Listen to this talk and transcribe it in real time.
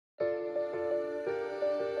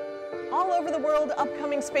all over the world,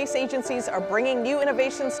 upcoming space agencies are bringing new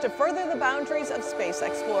innovations to further the boundaries of space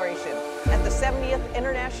exploration. At the 70th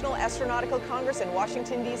International Astronautical Congress in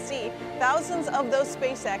Washington, D.C., thousands of those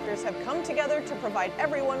space actors have come together to provide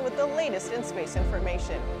everyone with the latest in space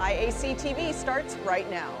information. IAC TV starts right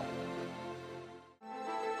now.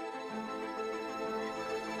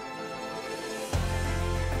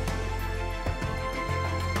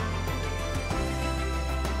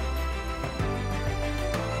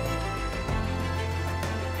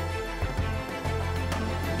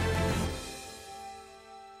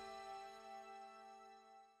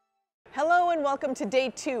 Hello and welcome to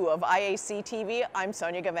day 2 of IAC TV. I'm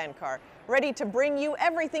Sonia Gavankar, ready to bring you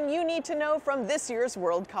everything you need to know from this year's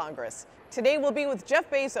World Congress. Today we'll be with Jeff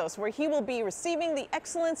Bezos, where he will be receiving the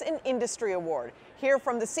Excellence in Industry Award, hear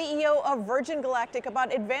from the CEO of Virgin Galactic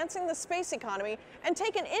about advancing the space economy, and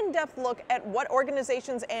take an in-depth look at what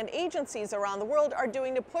organizations and agencies around the world are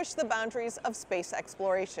doing to push the boundaries of space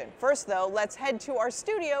exploration. First though, let's head to our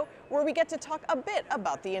studio where we get to talk a bit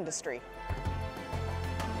about the industry.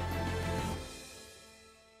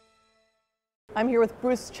 I'm here with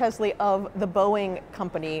Bruce Chesley of the Boeing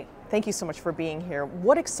Company. Thank you so much for being here.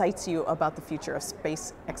 What excites you about the future of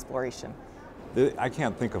space exploration? I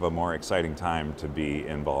can't think of a more exciting time to be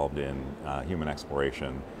involved in human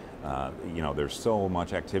exploration. There's so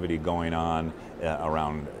much activity going on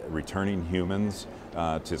around returning humans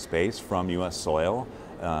to space from U.S. soil.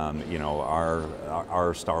 Our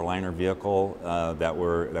Starliner vehicle that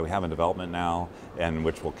we have in development now, and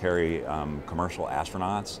which will carry commercial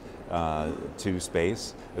astronauts to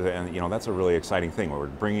space, and that's a really exciting thing. We're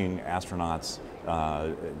bringing astronauts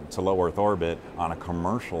to low Earth orbit on a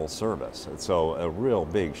commercial service. So a real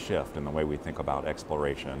big shift in the way we think about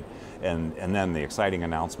exploration, and then the exciting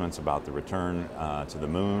announcements about the return to the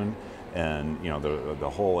moon, and the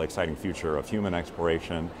whole exciting future of human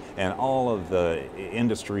exploration, and all of the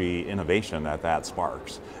industry innovation that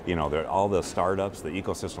sparks. All the startups, the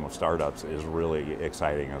ecosystem of startups is really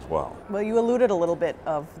exciting as well. Well, you alluded a little bit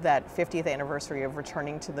of that 50th anniversary of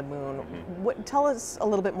returning to the moon. Tell us a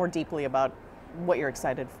little bit more deeply about what you're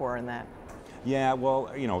excited for in that. Yeah,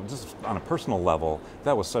 well, just on a personal level,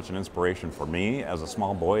 that was such an inspiration for me as a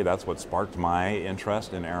small boy. That's what sparked my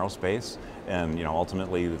interest in aerospace, and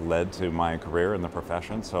ultimately led to my career in the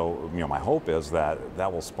profession. So, my hope is that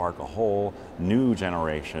will spark a whole new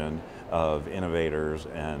generation of innovators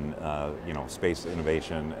and space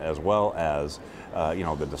innovation, as well as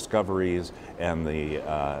the discoveries and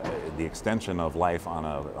the extension of life on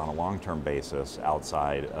a long-term basis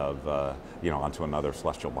outside of onto another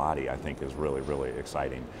celestial body. I think is really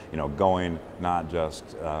exciting. Going not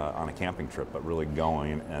just on a camping trip, but really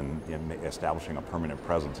going and establishing a permanent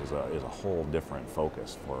presence is a whole different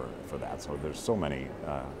focus for that. So there's so many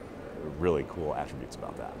really cool attributes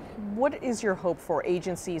about that. What is your hope for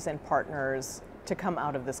agencies and partners to come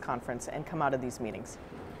out of this conference and come out of these meetings?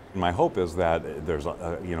 My hope is that there's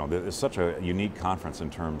such a unique conference in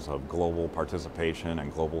terms of global participation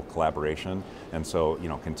and global collaboration, and so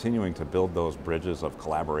continuing to build those bridges of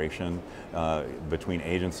collaboration between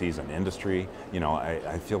agencies and industry.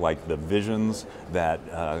 I feel like the visions that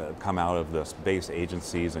come out of the space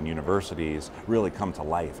agencies and universities really come to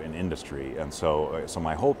life in industry, and so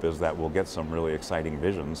my hope is that we'll get some really exciting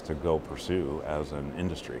visions to go pursue as an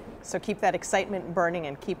industry. So keep that excitement burning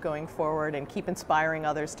and keep going forward and keep inspiring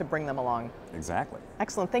others to bring them along. Exactly.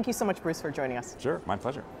 Excellent. Thank you so much, Bruce, for joining us. Sure, my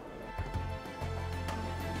pleasure.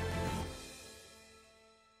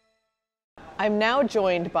 I'm now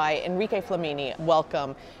joined by Enrique Flamini.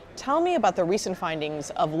 Welcome. Tell me about the recent findings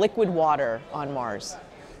of liquid water on Mars.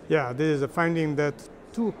 Yeah, this is a finding that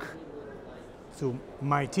took to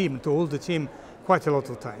my team, to all the team, quite a lot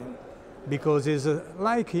of time, because it's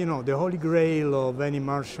like the holy grail of any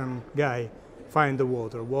Martian guy. Find the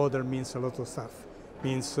water. Water means a lot of stuff.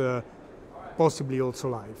 Means possibly also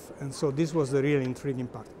life, and so this was the real intriguing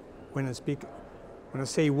part. When I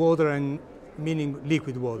say water, I'm meaning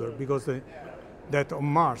liquid water, because that on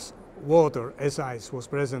Mars water as ice was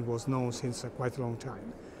present was known since quite a long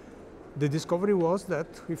time. The discovery was that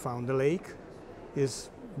we found the lake is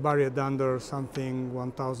buried under something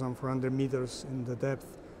 1,400 meters in the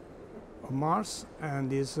depth of Mars,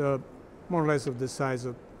 and is more or less of the size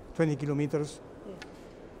of 20 kilometers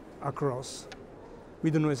across. We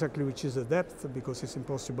don't know exactly which is the depth, because it's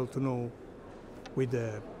impossible to know with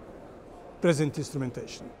the present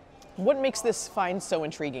instrumentation. What makes this find so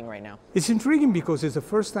intriguing right now? It's intriguing because it's the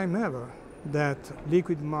first time ever that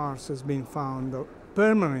liquid Mars has been found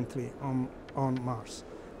permanently on Mars.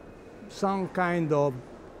 Some kind of,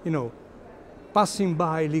 passing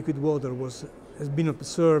by liquid water has been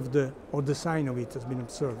observed, or the sign of it has been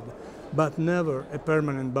observed. but never a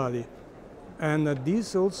permanent body. And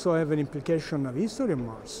this also have an implication of history of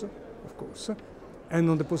Mars, of course, and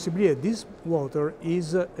on the possibility that this water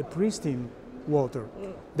is a pristine water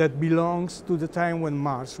that belongs to the time when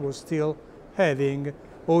Mars was still having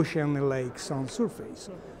ocean and lakes on surface.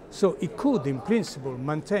 So it could, in principle,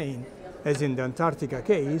 maintain, as in the Antarctica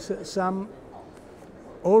case, some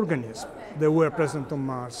organisms that were present on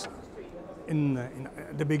Mars in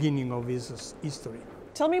the beginning of its history.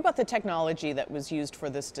 Tell me about the technology that was used for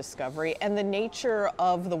this discovery and the nature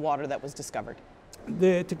of the water that was discovered.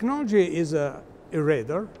 The technology is a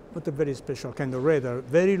radar, but a very special kind of radar,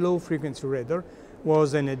 very low frequency radar.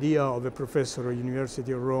 Was an idea of a professor at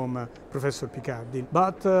University of Rome, Professor Picardi,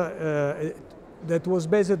 but that was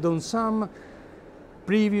based on some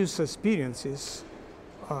previous experiences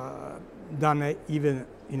done even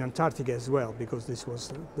in Antarctica as well, because this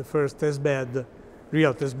was the first test bed,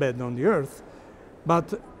 real test bed on the Earth,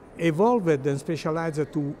 but evolved and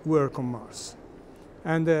specialized to work on Mars.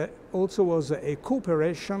 And also was a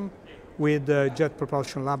cooperation with the Jet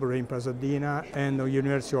Propulsion Laboratory in Pasadena and the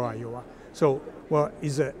University of Iowa. So, well,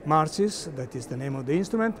 is MARSIS, that is the name of the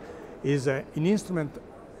instrument, is an instrument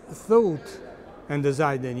thought and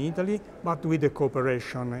designed in Italy, but with a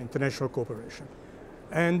cooperation, international cooperation.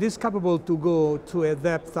 And is capable to go to a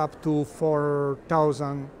depth up to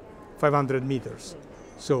 4,500 meters.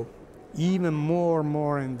 So, even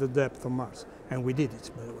more in the depth of Mars. And we did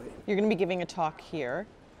it, by the way. You're going to be giving a talk here.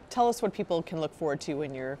 Tell us what people can look forward to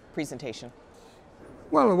in your presentation.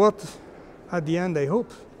 Well, what at the end I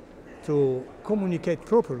hope to communicate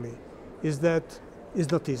properly is that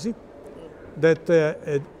it's not easy, that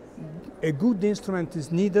a good instrument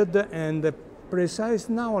is needed and a precise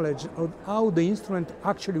knowledge of how the instrument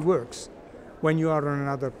actually works when you are on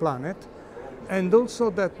another planet, and also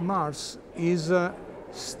that Mars is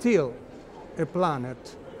still a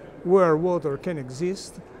planet where water can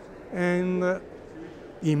exist, and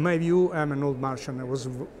in my view, I'm an old Martian, I was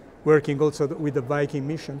working also with the Viking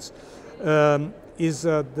missions, is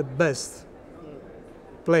the best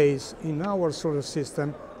place in our solar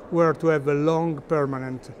system where to have a long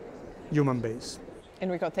permanent human base.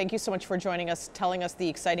 Enrico, thank you so much for joining us, telling us the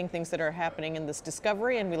exciting things that are happening in this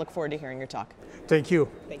discovery, and we look forward to hearing your talk. Thank you.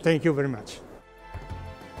 Thank you very much.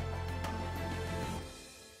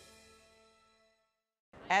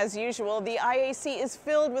 As usual, the IAC is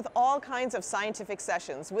filled with all kinds of scientific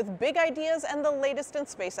sessions with big ideas and the latest in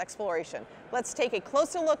space exploration. Let's take a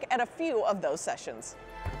closer look at a few of those sessions.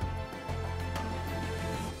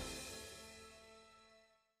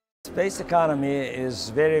 Space economy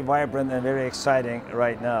is very vibrant and very exciting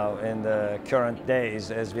right now in the current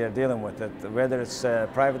days as we are dealing with it. Whether it's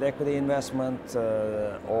private equity investment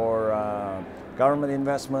or government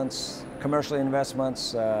investments, commercial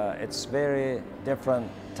investments, it's very different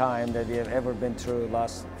time that we have ever been through the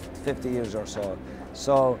last 50 years or so.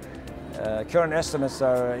 So current estimates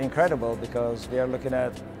are incredible because we are looking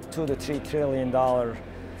at $2 to $3 trillion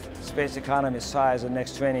space economy size in the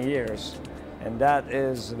next 20 years. And that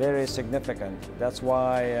is very significant. That's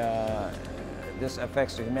why this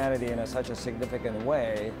affects humanity in such a significant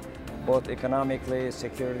way, both economically,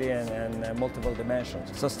 security, and multiple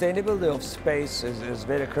dimensions. Sustainability of space is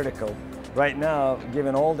very critical. Right now,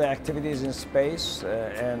 given all the activities in space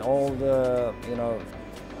and all the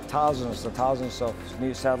thousands of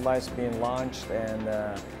new satellites being launched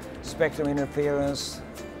and spectrum interference,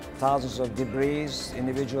 thousands of debris,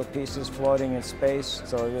 individual pieces floating in space.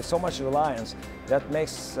 So there's so much reliance that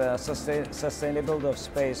makes sustainability of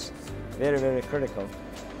space very, very critical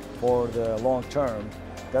for the long term.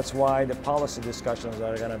 That's why the policy discussions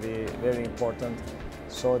are going to be very important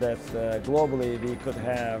so that globally we could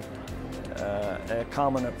have a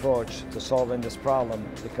common approach to solving this problem,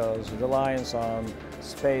 because reliance on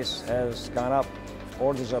space has gone up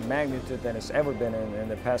orders of magnitude than it's ever been in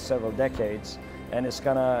the past several decades. And it's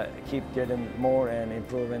gonna keep getting more and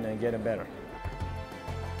improving and getting better.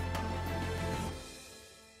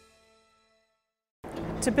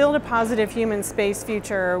 To build a positive human space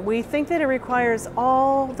future, we think that it requires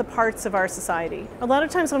all the parts of our society. A lot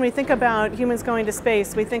of times when we think about humans going to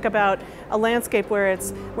space, we think about a landscape where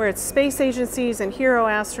it's space agencies and hero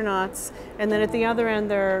astronauts, and then at the other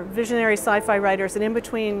end there are visionary sci-fi writers, and in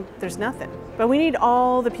between there's nothing. But we need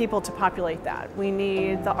all the people to populate that. We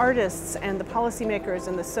need the artists and the policymakers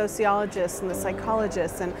and the sociologists and the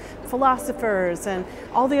psychologists and philosophers and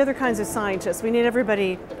all the other kinds of scientists. We need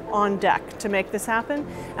everybody on deck to make this happen.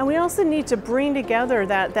 And we also need to bring together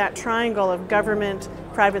that triangle of government,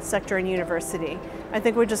 private sector, and university. I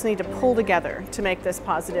think we just need to pull together to make this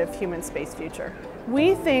positive human space future.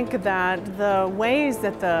 We think that the ways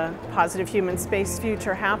that the positive human space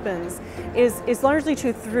future happens is largely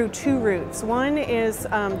through two routes. One is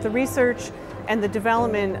the research and the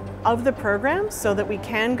development of the program so that we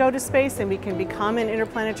can go to space and we can become an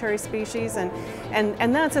interplanetary species,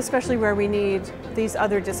 and that's especially where we need these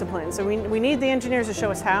other disciplines. So we need the engineers to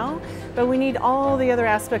show us how, but we need all the other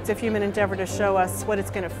aspects of human endeavor to show us what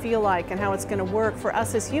it's going to feel like and how it's going to work for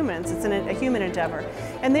us as humans. It's a human endeavor.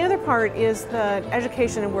 And the other part is the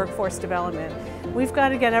education and workforce development. We've got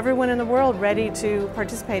to get everyone in the world ready to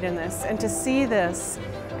participate in this and to see this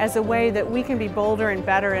as a way that we can be bolder and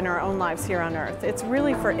better in our own lives here on Earth. It's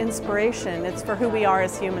really for inspiration. It's for who we are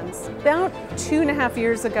as humans. About 2.5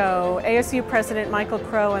 years ago, ASU President Michael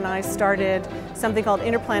Crow and I started something called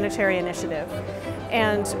Interplanetary Initiative.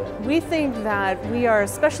 And we think that we are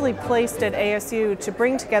especially placed at ASU to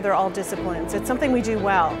bring together all disciplines. It's something we do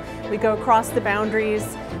well. We go across the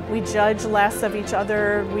boundaries, we judge less of each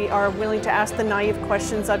other, we are willing to ask the naive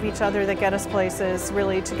questions of each other that get us places,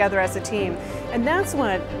 really together as a team. And that's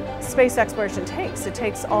what space exploration takes. It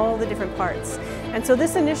takes all the different parts. And so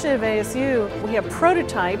this initiative at ASU, we have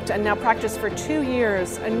prototyped and now practiced for 2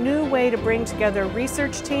 years a new way to bring together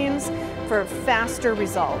research teams for faster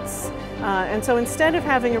results. And so instead of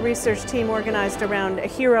having a research team organized around a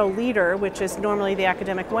hero leader, which is normally the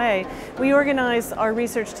academic way, we organize our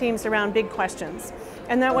research teams around big questions.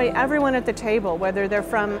 And that way everyone at the table, whether they're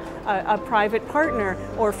from a private partner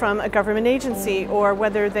or from a government agency, or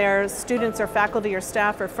whether they're students or faculty or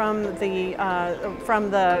staff or from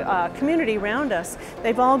the community around us,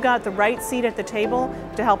 they've all got the right seat at the table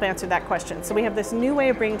to help answer that question. So we have this new way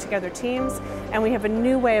of bringing together teams, and we have a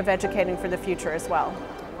new way of educating for the future as well.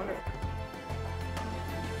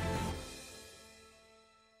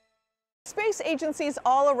 Space agencies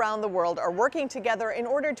all around the world are working together in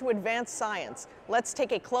order to advance science. Let's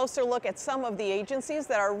take a closer look at some of the agencies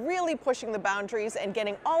that are really pushing the boundaries and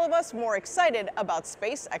getting all of us more excited about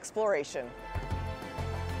space exploration.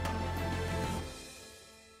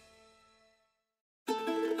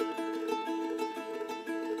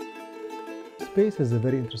 Space is a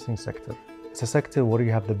very interesting sector. It's a sector where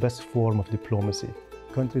you have the best form of diplomacy.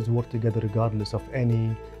 Countries work together regardless of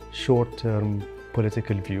any short-term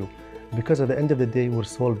political view, because at the end of the day, we're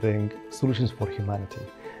solving solutions for humanity.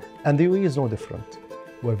 And the UAE is no different.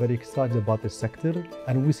 We're very excited about this sector,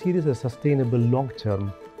 and we see this as a sustainable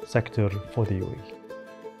long-term sector for the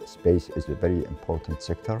UAE. Space is a very important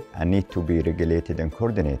sector and need to be regulated and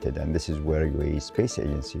coordinated, and this is where UAE Space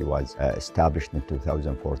Agency was established in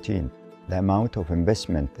 2014. The amount of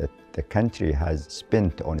investment that the country has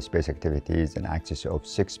spent on space activities in excess of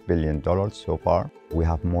 $6 billion so far. We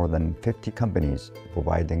have more than 50 companies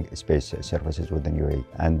providing space services within UAE,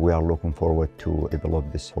 and we are looking forward to develop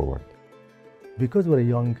this forward. Because we're a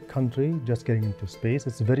young country just getting into space,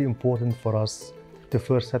 it's very important for us to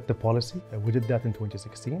first set the policy. We did that in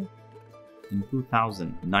 2016. In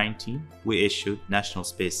 2019, we issued National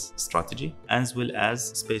Space Strategy as well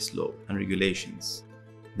as Space Law and Regulations.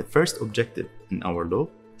 The first objective in our law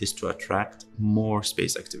is to attract more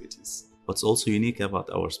space activities. What's also unique about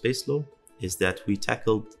our space law is that we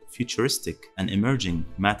tackled futuristic and emerging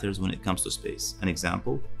matters when it comes to space. An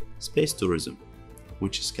example, space tourism,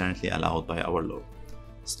 which is currently allowed by our law.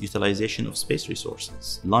 Utilization of space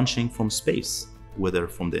resources, launching from space, whether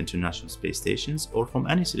from the International Space Stations or from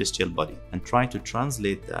any celestial body, and try to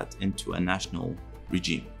translate that into a national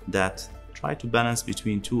regime that try to balance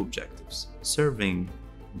between two objectives, serving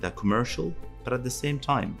the commercial, but at the same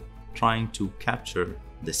time trying to capture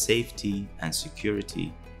the safety and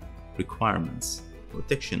security requirements,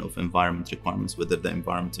 protection of environment requirements, whether the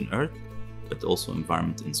environment on Earth, but also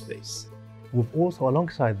environment in space. We've also,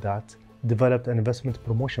 alongside that, developed an investment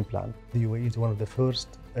promotion plan. The UAE is one of the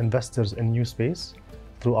first investors in new space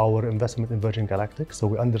through our investment in Virgin Galactic, so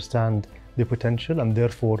we understand the potential, and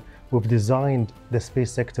therefore we've designed the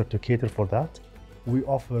space sector to cater for that. We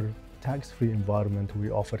offer tax-free environment, we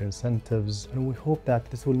offer incentives, and we hope that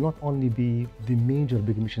this will not only be the major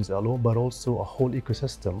big missions alone, but also a whole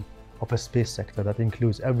ecosystem of a space sector that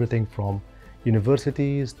includes everything from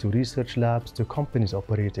universities to research labs to companies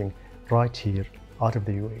operating right here out of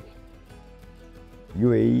the UAE.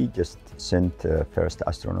 UAE just sent the first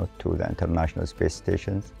astronaut to the International Space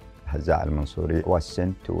Stations. Hazza al-Mansouri was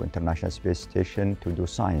sent to International Space Station to do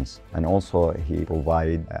science, and also he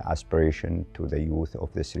provided aspiration to the youth of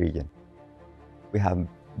this region. We have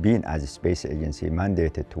been, as a space agency,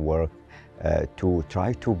 mandated to work to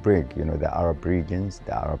try to bring the Arab regions,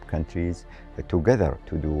 the Arab countries together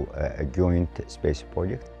to do a joint space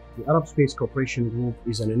project. The Arab Space Cooperation Group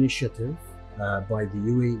is an initiative by the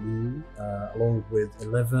UAE along with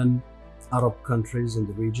 11 Arab countries in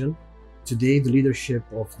the region. Today, the leadership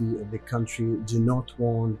of the country do not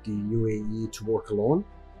want the UAE to work alone.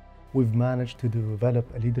 We've managed to develop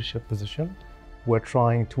a leadership position. We're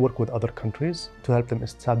trying to work with other countries to help them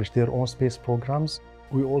establish their own space programs.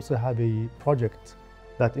 We also have a project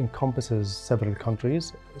that encompasses several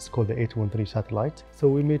countries. It's called the 813 satellite. So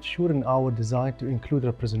we made sure in our design to include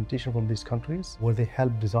representation from these countries where they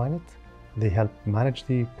help design it, they help manage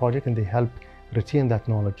the project, and they help retain that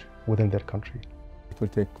knowledge within their country. It will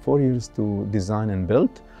take 4 years to design and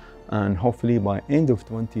build, and hopefully by end of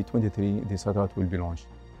 2023, the satellite will be launched.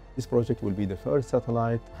 This project will be the first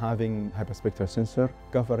satellite having hyperspectral sensor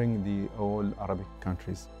covering the all Arabic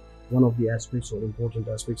countries. One of the aspects or important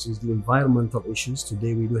aspects is the environmental issues.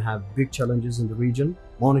 Today we do have big challenges in the region,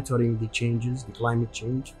 monitoring the changes, the climate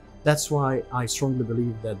change. That's why I strongly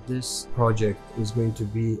believe that this project is going to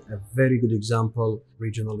be a very good example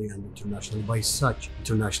regionally and internationally by such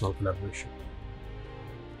international collaboration.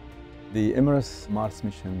 The Emirates Mars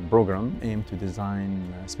mission program aimed to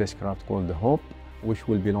design a spacecraft called the Hope, which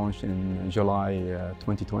will be launched in July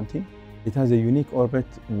 2020. It has a unique orbit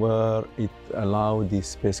where it allows the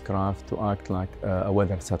spacecraft to act like a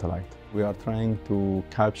weather satellite. We are trying to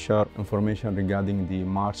capture information regarding the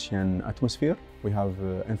Martian atmosphere. We have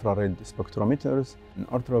infrared spectrometers, an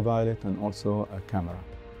ultraviolet, and also a camera.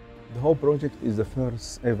 The whole project is the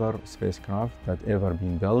first ever spacecraft that ever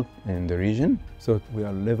been built in the region. So we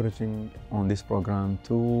are leveraging on this program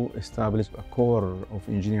to establish a core of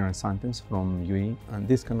engineers and scientists from UAE. And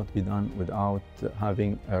this cannot be done without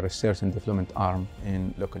having a research and development arm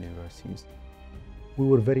in local universities. We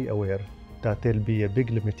were very aware that there'll be a big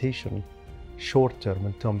limitation short term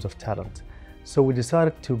in terms of talent. So we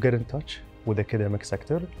decided to get in touch with the academic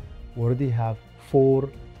sector. We already have 4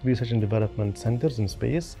 research and development centers in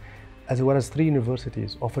space, as well as 3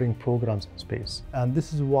 universities offering programs in space. And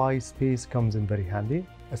this is why space comes in very handy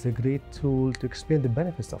as a great tool to explain the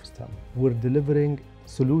benefits of STEM. We're delivering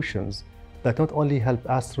solutions that not only help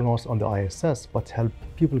astronauts on the ISS, but help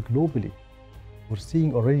people globally. We're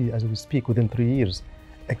seeing already, as we speak, within 3 years,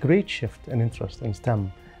 a great shift in interest in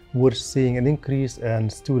STEM. We're seeing an increase in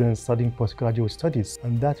students studying postgraduate studies,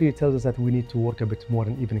 and that really tells us that we need to work a bit more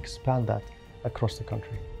and even expand that across the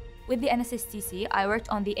country. With the NSSTC, I worked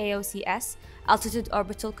on the AOCS, Altitude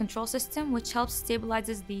Orbital Control System, which helps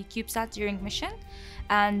stabilizes the CubeSat during mission.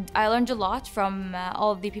 And I learned a lot from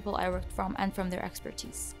all of the people I worked from and from their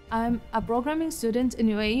expertise. I'm a programming student in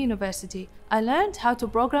UAE University. I learned how to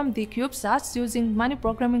program the CubeSats using many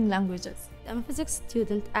programming languages. I'm a physics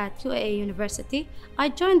student at UAE University. I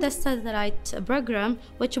joined the satellite program,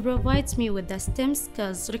 which provides me with the STEM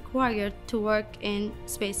skills required to work in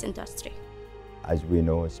space industry. As we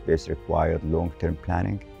know, space required long-term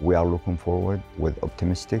planning. We are looking forward with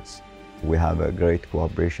optimistics. We have a great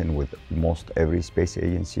cooperation with most every space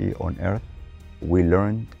agency on Earth. We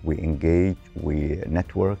learn, we engage, we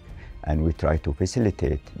network, and we try to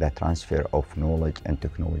facilitate the transfer of knowledge and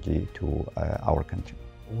technology to our country.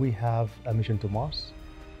 We have a mission to Mars.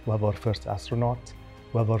 We have our first astronaut.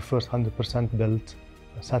 We have our first 100% built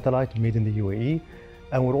satellite made in the UAE.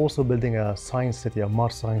 And we're also building a science city, a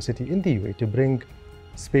Mars science city in the UAE to bring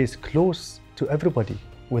space close to everybody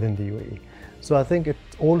within the UAE. So I think it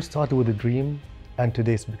all started with a dream, and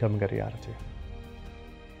today it's becoming a reality.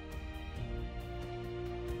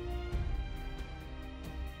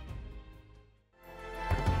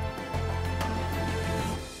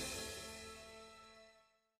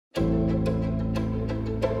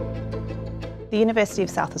 The University of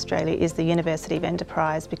South Australia is the University of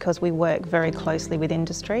Enterprise because we work very closely with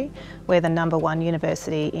industry. We're the #1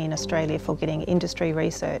 university in Australia for getting industry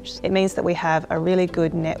research. It means that we have a really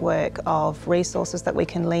good network of resources that we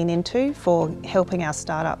can lean into for helping our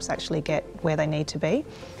startups actually get where they need to be.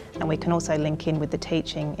 And we can also link in with the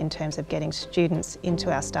teaching in terms of getting students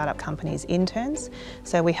into our startup companies interns.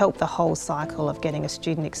 So we help the whole cycle of getting a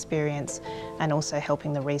student experience and also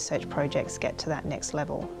helping the research projects get to that next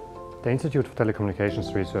level. The Institute for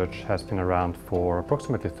Telecommunications Research has been around for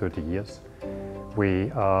approximately 30 years.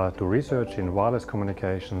 We do research in wireless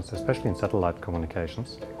communications, especially in satellite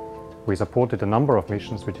communications. We supported a number of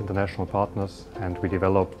missions with international partners, and we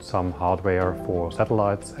developed some hardware for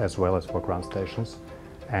satellites as well as for ground stations.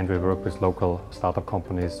 And we work with local startup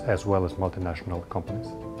companies as well as multinational companies.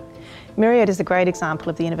 Myriad is a great example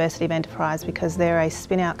of the University of Enterprise because they're a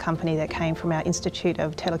spin-out company that came from our Institute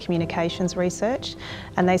of Telecommunications Research,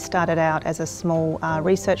 and they started out as a small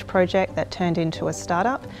research project that turned into a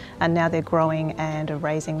startup, and now they're growing and are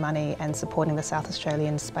raising money and supporting the South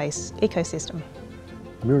Australian space ecosystem.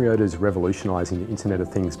 Myriad is revolutionising the Internet of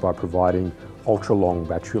Things by providing ultra-long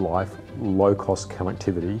battery life, low-cost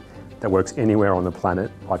connectivity that works anywhere on the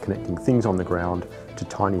planet by connecting things on the ground to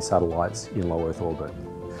tiny satellites in low Earth orbit.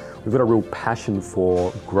 We've got a real passion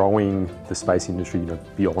for growing the space industry,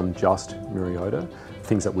 beyond just Myriota.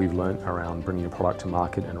 Things that we've learned around bringing a product to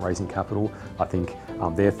market and raising capital, I think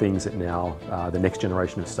they're things that now the next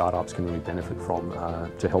generation of startups can really benefit from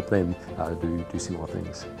to help them do similar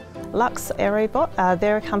things. Lux Aerobot,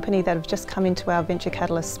 they're a company that have just come into our Venture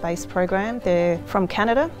Catalyst Space program. They're from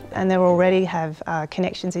Canada and they already have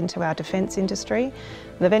connections into our defence industry.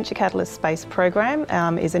 The Venture Catalyst Space program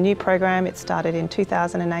is a new program. It started in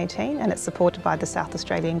 2018 and it's supported by the South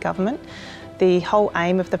Australian Government. The whole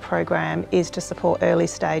aim of the program is to support early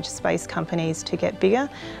stage space companies to get bigger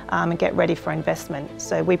and get ready for investment.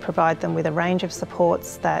 So we provide them with a range of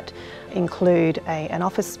supports that include an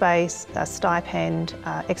office space, a stipend,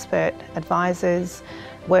 expert advisors,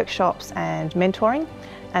 workshops and mentoring,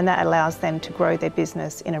 and that allows them to grow their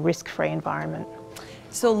business in a risk-free environment.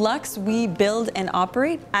 So Lux, we build and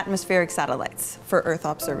operate atmospheric satellites for Earth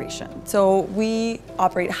observation. So we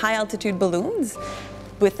operate high altitude balloons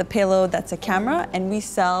with the payload that's a camera, and we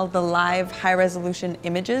sell the live high-resolution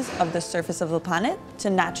images of the surface of the planet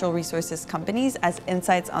to natural resources companies as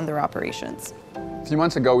insights on their operations. A few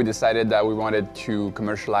months ago, we decided that we wanted to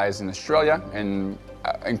commercialize in Australia and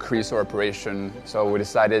increase our operation. So we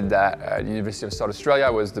decided that University of South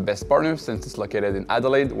Australia was the best partner since it's located in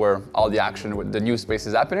Adelaide, where all the action with the new space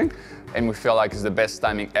is happening. And we feel like it's the best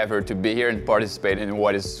timing ever to be here and participate in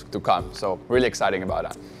what is to come. So really exciting about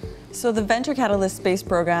that. So the Venture Catalyst Space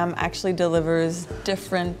Program actually delivers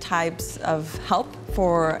different types of help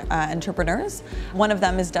for entrepreneurs. One of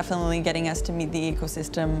them is definitely getting us to meet the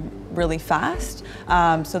ecosystem really fast.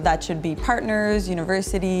 So that should be partners,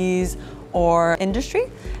 universities, or industry.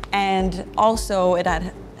 And also it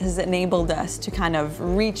has enabled us to kind of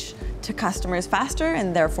reach to customers faster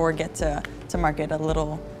and therefore get to market a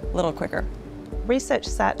little quicker.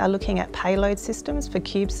 ResearchSat are looking at payload systems for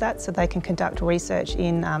CubeSat so they can conduct research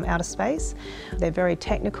in outer space. They're very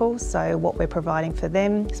technical, so what we're providing for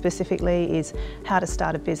them specifically is how to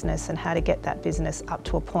start a business and how to get that business up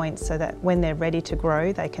to a point so that when they're ready to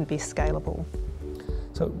grow, they can be scalable.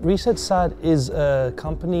 So ResearchSat is a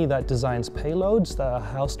company that designs payloads that are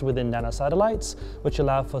housed within nanosatellites, which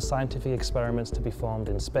allow for scientific experiments to be performed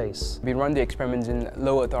in space. We run the experiments in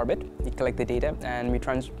low Earth orbit, we collect the data, and we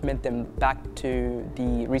transmit them back to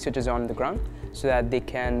the researchers on the ground so that they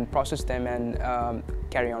can process them and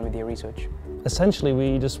carry on with their research. Essentially,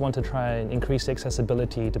 we just want to try and increase the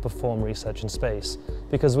accessibility to perform research in space,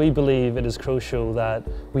 because we believe it is crucial that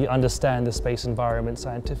we understand the space environment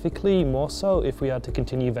scientifically, more so if we are to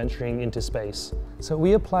continue venturing into space. So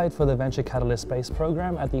we applied for the Venture Catalyst Space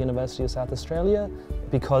program at the University of South Australia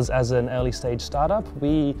because as an early stage startup,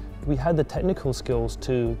 we had the technical skills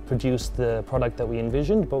to produce the product that we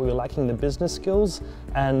envisioned, but we were lacking the business skills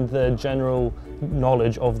and the general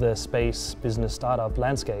knowledge of the space business startup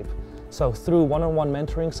landscape. So through one-on-one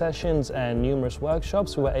mentoring sessions and numerous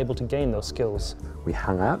workshops, we were able to gain those skills. We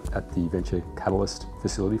hung out at the Venture Catalyst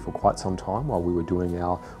facility for quite some time while we were doing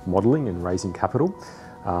our modelling and raising capital,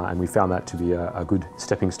 and we found that to be a good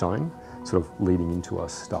stepping stone, sort of leading into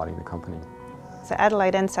us starting the company. So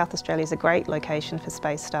Adelaide and South Australia is a great location for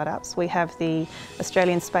space startups. We have the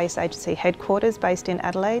Australian Space Agency headquarters based in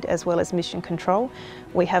Adelaide, as well as Mission Control.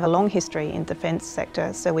 We have a long history in the defence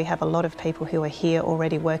sector, so we have a lot of people who are here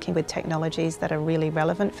already working with technologies that are really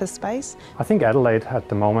relevant for space. I think Adelaide at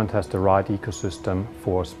the moment has the right ecosystem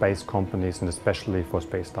for space companies and especially for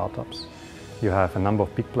space startups. You have a number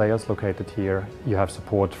of big players located here. You have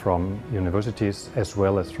support from universities as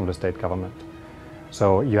well as from the state government.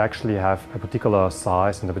 So you actually have a particular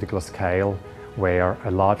size and a particular scale where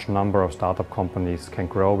a large number of startup companies can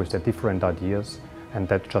grow with their different ideas, and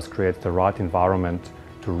that just creates the right environment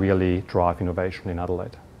to really drive innovation in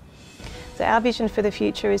Adelaide. So our vision for the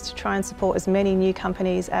future is to try and support as many new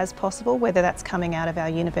companies as possible, whether that's coming out of our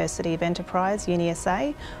University of Enterprise,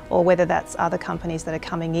 UniSA, or whether that's other companies that are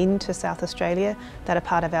coming into South Australia that are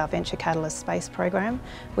part of our Venture Catalyst Space program.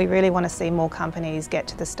 We really want to see more companies get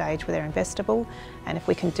to the stage where they're investable, and if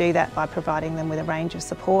we can do that by providing them with a range of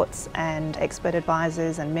supports and expert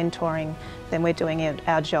advisors and mentoring, then we're doing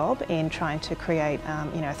our job in trying to create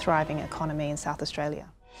a thriving economy in South Australia.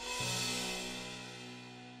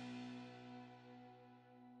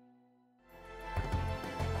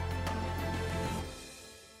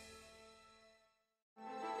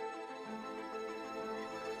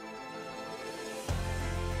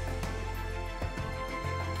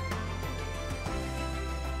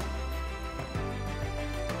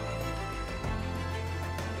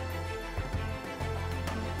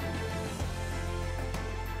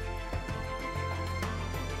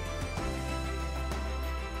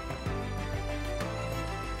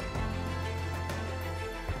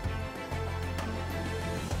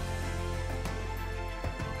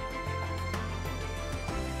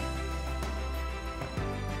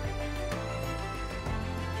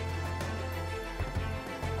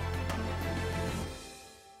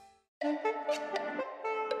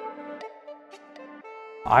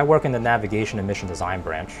 I work in the navigation and mission design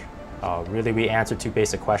branch. Really, we answer two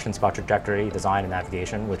basic questions about trajectory, design, and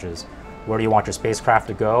navigation, which is where do you want your spacecraft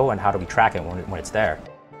to go and how do we track it when it's there?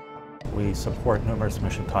 We support numerous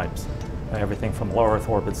mission types, everything from low Earth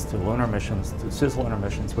orbits to lunar missions to cislunar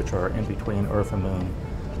missions, which are in between Earth and Moon,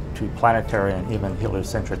 to planetary and even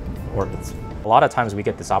heliocentric orbits. A lot of times we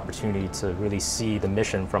get this opportunity to really see the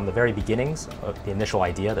mission from the very beginnings of the initial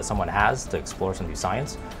idea that someone has to explore some new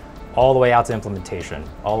science, all the way out to implementation,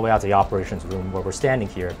 all the way out to the operations room where we're standing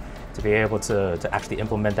here to be able to actually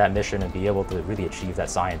implement that mission and be able to really achieve that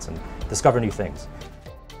science and discover new things.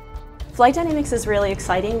 Flight dynamics is really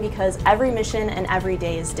exciting because every mission and every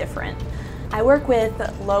day is different. I work with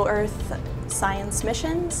low Earth science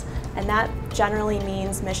missions, and that generally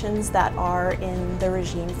means missions that are in the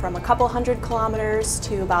regime from a couple hundred kilometers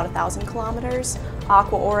to about 1,000 kilometers.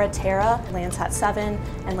 Aqua Aura Terra, Landsat 7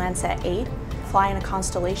 and Landsat 8 fly in a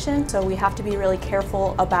constellation, so we have to be really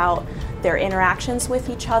careful about their interactions with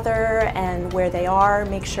each other and where they are,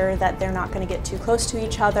 make sure that they're not going to get too close to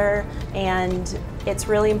each other, and it's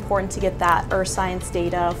really important to get that Earth science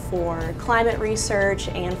data for climate research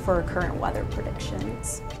and for current weather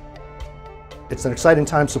predictions. It's an exciting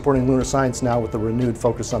time supporting lunar science now with a renewed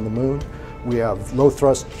focus on the Moon. We have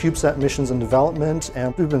low-thrust CubeSat missions in development,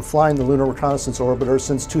 and we've been flying the Lunar Reconnaissance Orbiter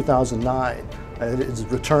since 2009. It has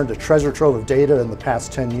returned a treasure trove of data in the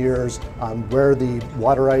past 10 years on where the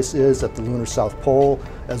water ice is at the lunar South Pole,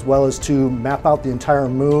 as well as to map out the entire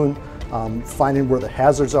Moon, finding where the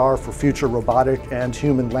hazards are for future robotic and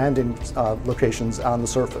human landing locations on the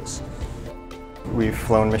surface. We've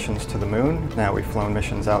flown missions to the Moon. Now we've flown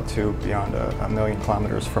missions out to beyond a million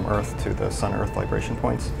kilometers from Earth to the Sun-Earth libration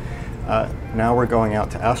points. Now we're going out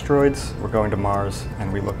to asteroids, we're going to Mars,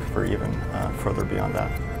 and we look for even further beyond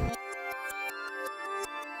that.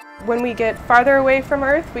 When we get farther away from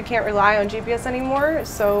Earth, we can't rely on GPS anymore,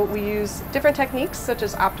 so we use different techniques such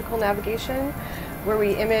as optical navigation, where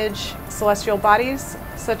we image celestial bodies,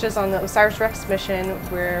 such as on the OSIRIS-REx mission,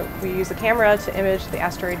 where we use a camera to image the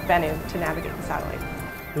asteroid Bennu to navigate the satellite.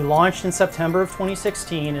 We launched in September of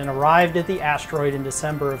 2016 and arrived at the asteroid in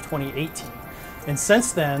December of 2018. And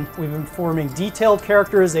since then, we've been performing detailed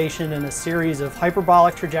characterization in a series of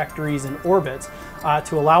hyperbolic trajectories and orbits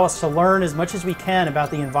to allow us to learn as much as we can about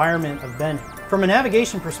the environment of Bennu. From a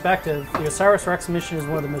navigation perspective, the OSIRIS-REx mission is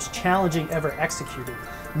one of the most challenging ever executed,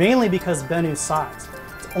 mainly because of Bennu's size.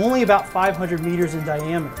 It's only about 500 meters in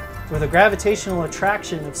diameter, with a gravitational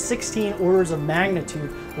attraction of 16 orders of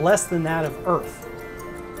magnitude less than that of Earth.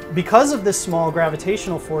 Because of this small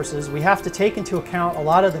gravitational forces, we have to take into account a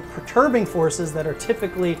lot of the perturbing forces that are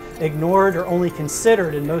typically ignored or only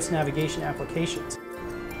considered in most navigation applications.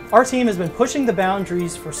 Our team has been pushing the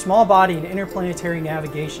boundaries for small body and interplanetary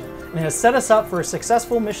navigation and has set us up for a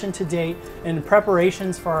successful mission to date and in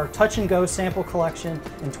preparations for our touch and go sample collection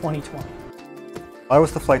in 2020. I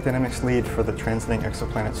was the flight dynamics lead for the Transiting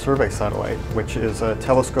Exoplanet Survey Satellite, which is a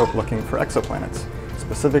telescope looking for exoplanets,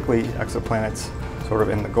 specifically exoplanets sort of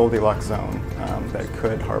in the Goldilocks zone that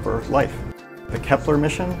could harbor life. The Kepler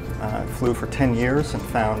mission flew for 10 years and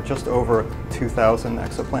found just over 2,000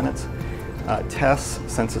 exoplanets. TESS,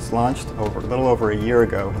 since it's launched a little over a year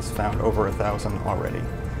ago, has found over 1,000 already.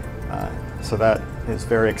 So that is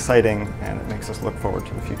very exciting, and it makes us look forward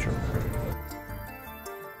to the future.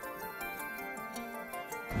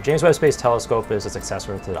 The James Webb Space Telescope is a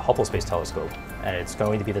successor to the Hubble Space Telescope, and it's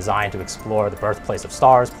going to be designed to explore the birthplace of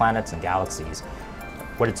stars, planets, and galaxies.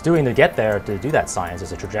 What it's doing to get there, to do that science,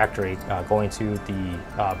 is a trajectory going to the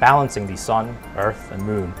balancing the Sun, Earth, and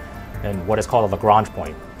Moon in what is called a Lagrange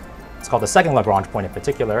point. It's called the second Lagrange point in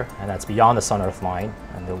particular, and that's beyond the Sun-Earth line.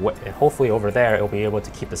 And hopefully over there, it'll be able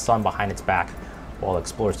to keep the Sun behind its back while it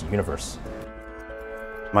explores the universe.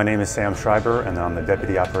 My name is Sam Schreiber, and I'm the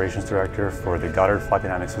Deputy Operations Director for the Goddard Flight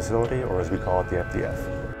Dynamics Facility, or as we call it, the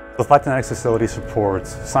FDF. The Flight Dynamics Facility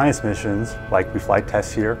supports science missions, like we fly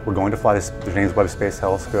tests here. We're going to fly the James Webb Space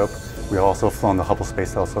Telescope. We've also flown the Hubble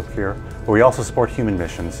Space Telescope here. But we also support human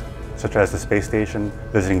missions, such as the space station,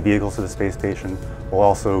 visiting vehicles to the space station. We'll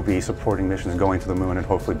also be supporting missions going to the Moon and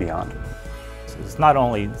hopefully beyond. It's not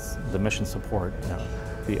only the mission support.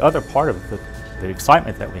 The other part of the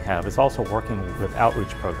excitement that we have is also working with outreach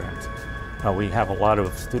programs. We have a lot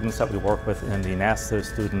of students that we work with in the NASA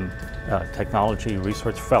Student Technology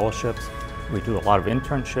Research Fellowships. We do a lot of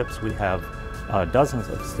internships. We have dozens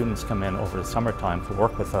of students come in over the summertime to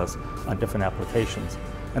work with us on different applications.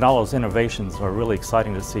 And all those innovations are really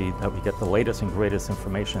exciting to see, that we get the latest and greatest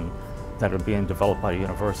information that are being developed by the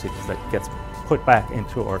universities that gets put back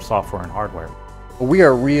into our software and hardware. We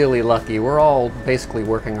are really lucky. We're all basically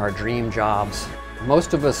working our dream jobs.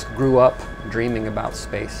 Most of us grew up dreaming about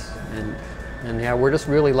space, and yeah, we're just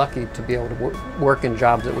really lucky to be able to work in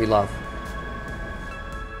jobs that we love.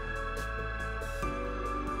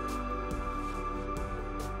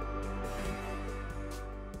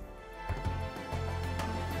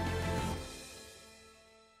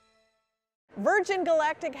 Virgin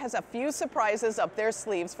Galactic has a few surprises up their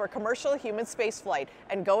sleeves for commercial human spaceflight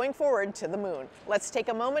and going forward to the moon. Let's take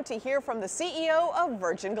a moment to hear from the CEO of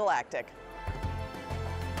Virgin Galactic.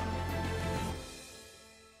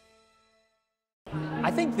 I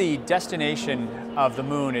think the destination of the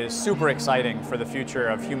moon is super exciting for the future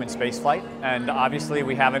of human spaceflight, and obviously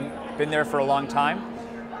we haven't been there for a long time.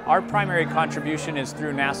 Our primary contribution is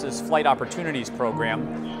through NASA's Flight Opportunities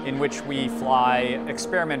program, in which we fly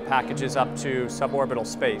experiment packages up to suborbital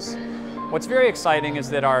space. What's very exciting is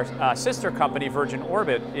that our sister company, Virgin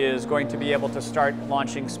Orbit, is going to be able to start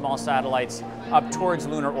launching small satellites up towards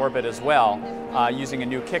lunar orbit as well, using a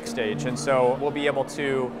new kick stage. And so we'll be able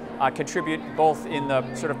to contribute both in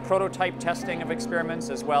the sort of prototype testing of experiments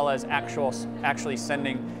as well as actually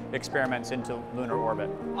sending experiments into lunar orbit.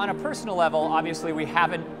 On a personal level, obviously we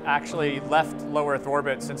haven't actually left low Earth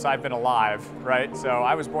orbit since I've been alive, right? So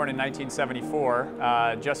I was born in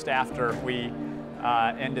 1974, just after we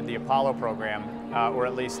ended the Apollo program, or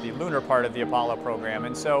at least the lunar part of the Apollo program.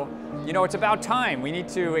 And so, you know, it's about time. We need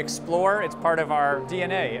to explore. It's part of our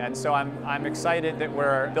DNA. And so I'm excited that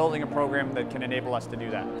we're building a program that can enable us to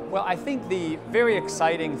do that. Well, I think the very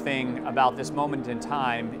exciting thing about this moment in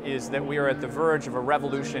time is that we are at the verge of a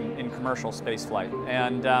revolution in commercial spaceflight.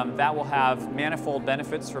 And that will have manifold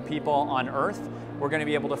benefits for people on Earth. We're going to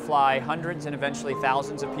be able to fly hundreds and eventually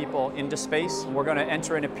thousands of people into space. We're going to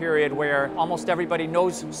enter in a period where almost everybody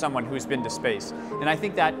knows someone who's been to space. And I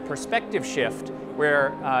think that perspective shift,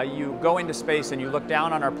 where you go into space and you look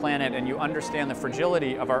down on our planet and you understand the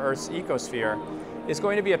fragility of our Earth's ecosphere, is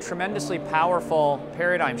going to be a tremendously powerful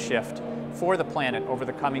paradigm shift for the planet over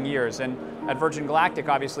the coming years. And at Virgin Galactic,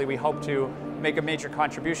 obviously, we hope to make a major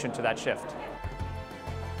contribution to that shift.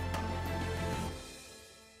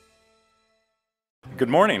 Good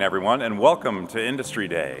morning, everyone, and welcome to Industry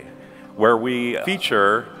Day, where we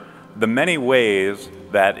feature the many ways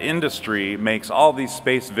that industry makes all these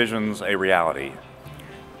space visions a reality.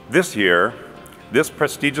 This year, this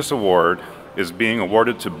prestigious award is being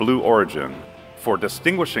awarded to Blue Origin for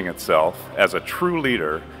distinguishing itself as a true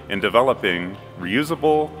leader in developing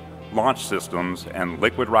reusable launch systems and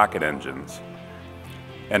liquid rocket engines.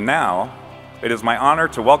 And now, it is my honor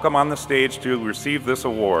to welcome on the stage to receive this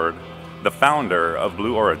award the founder of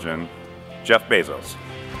Blue Origin, Jeff Bezos.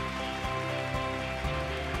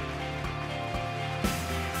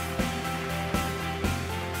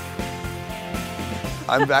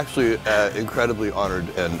 I'm actually incredibly honored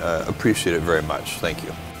and appreciate it very much. Thank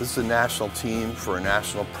you. This is a national team for a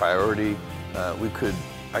national priority.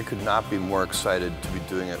 I could not be more excited to be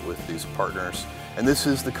doing it with these partners. And this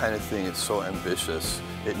is the kind of thing, it's so ambitious.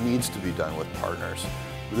 It needs to be done with partners.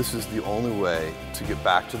 This is the only way to get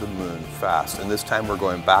back to the moon fast. And this time we're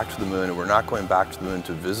going back to the moon, and we're not going back to the moon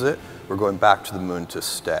to visit, we're going back to the moon to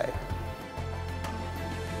stay.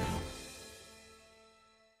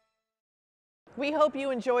 We hope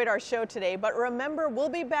you enjoyed our show today, but remember, we'll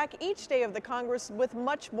be back each day of the Congress with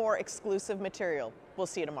much more exclusive material. We'll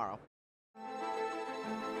see you tomorrow.